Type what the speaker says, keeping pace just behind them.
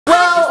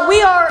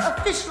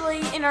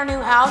officially in our new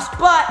house,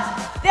 but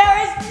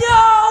there is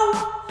no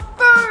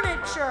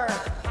furniture.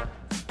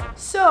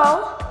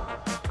 So,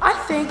 I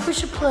think we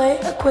should play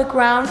a quick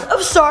round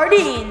of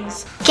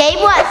sardines. Game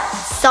 1,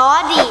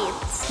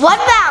 sardines. 1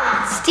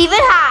 round,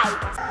 Stephen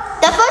hides.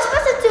 The first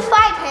person to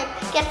find him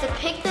gets to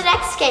pick the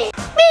next game.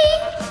 Me.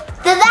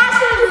 The last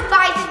one who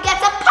finds him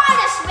gets a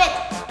punishment.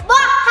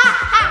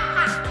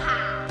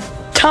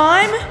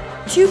 Time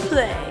to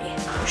play.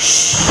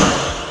 Shh.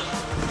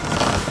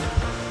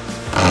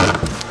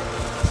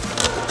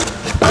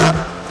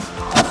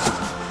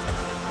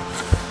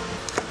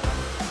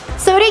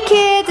 SOTY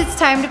kids, it's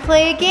time to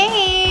play a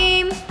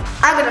game.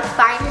 I'm gonna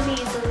find him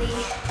easily.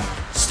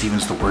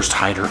 Steven's the worst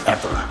hider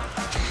ever.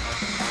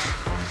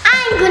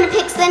 I'm gonna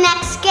pick the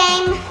next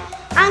game.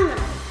 I'm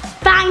gonna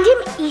find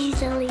him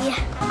easily.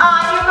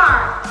 On your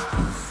mark.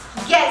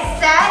 Get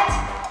set.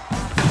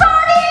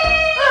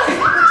 Sardines!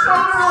 It's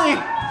not early.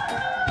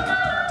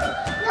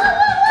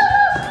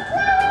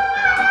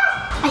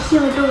 I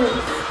hear it doing.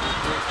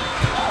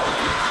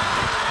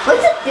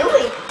 What's it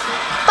doing?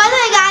 By the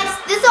way, guys,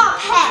 this is our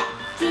pet,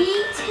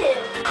 D2.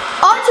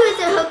 R2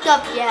 isn't hooked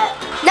up yet.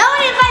 No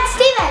one invites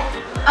Steven.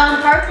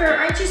 Parker,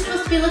 aren't you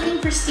supposed to be looking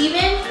for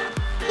Steven?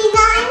 He's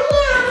not in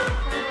here.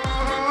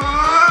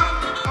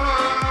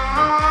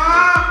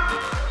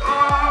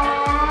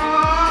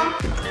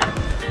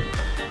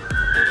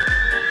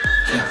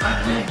 Can't find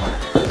him anywhere.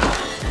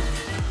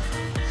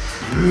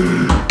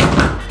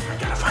 I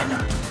gotta find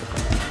him.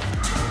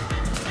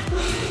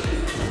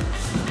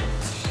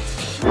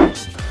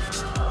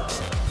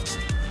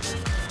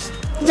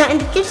 He's not in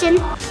the kitchen.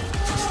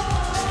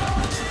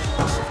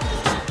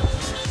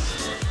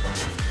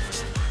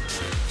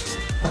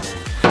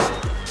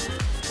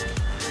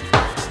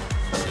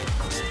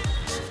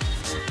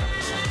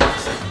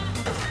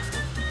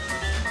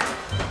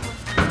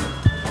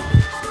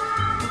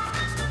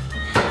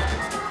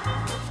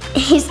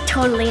 He's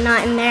totally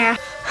not in there.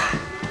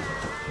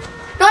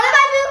 Not in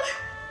my room.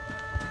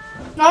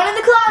 Not in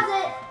the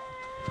closet.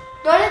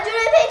 Not in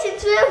Judy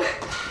Patient's room.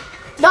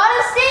 Not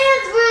in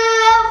Steven's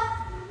room.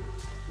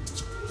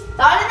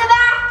 Not in the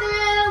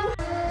bathroom.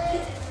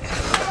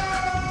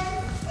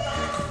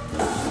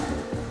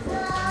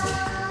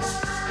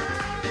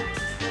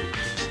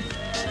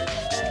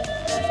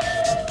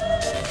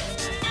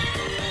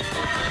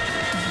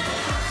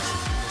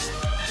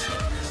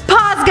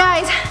 Pause,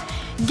 guys.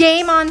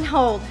 Game on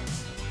hold.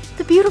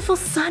 The beautiful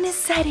sun is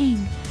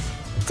setting.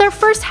 It's our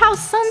first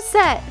house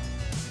sunset.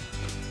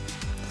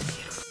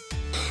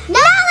 Now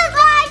let's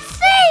find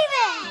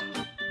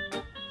Steven!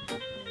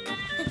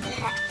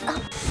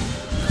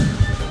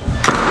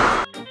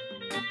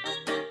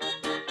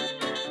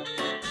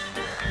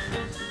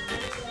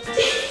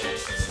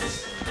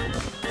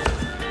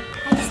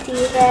 Hi,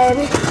 Steven.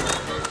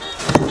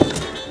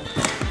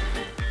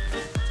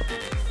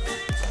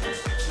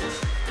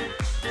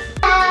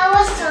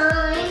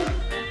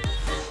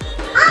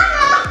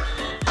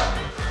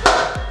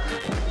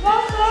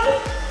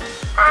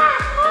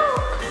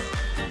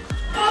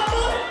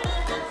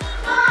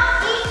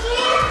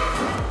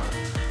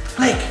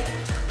 Blake.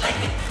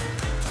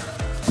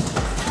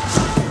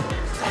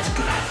 That's a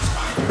good hiding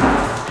spot.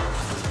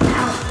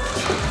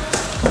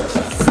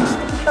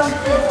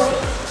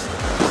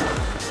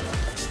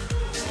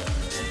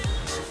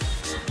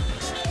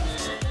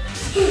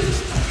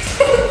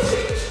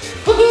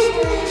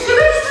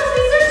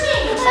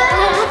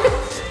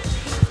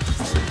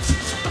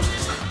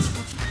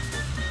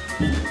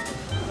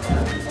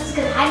 That's a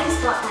good hiding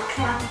spot, that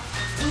crowd.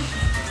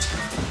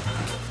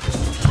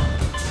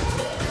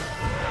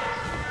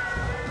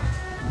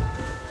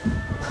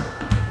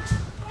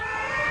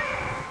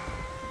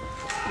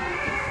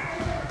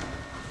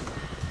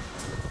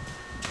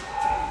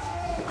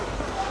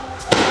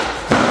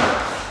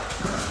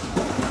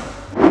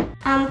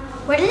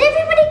 Where did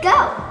everybody go?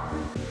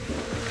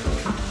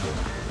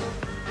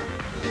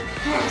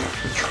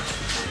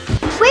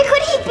 Where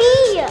could he be?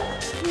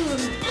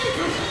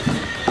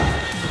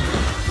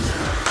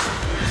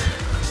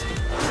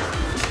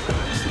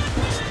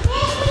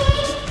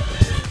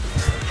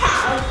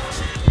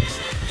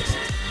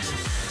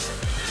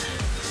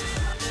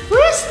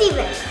 Where's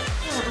Steven?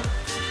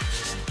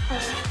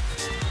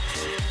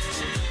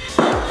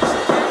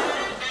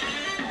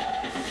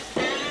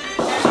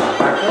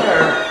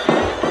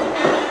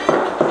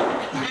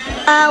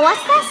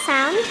 What's that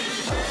sound?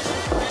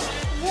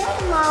 Yeah,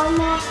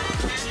 Mama.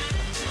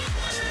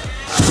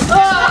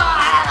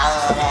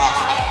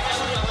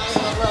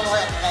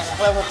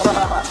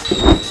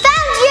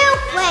 Found you!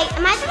 Wait,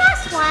 am I the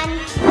last one?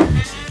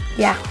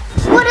 Yeah.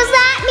 What does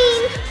that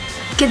mean?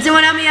 Can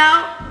someone help me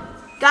out?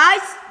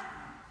 Guys?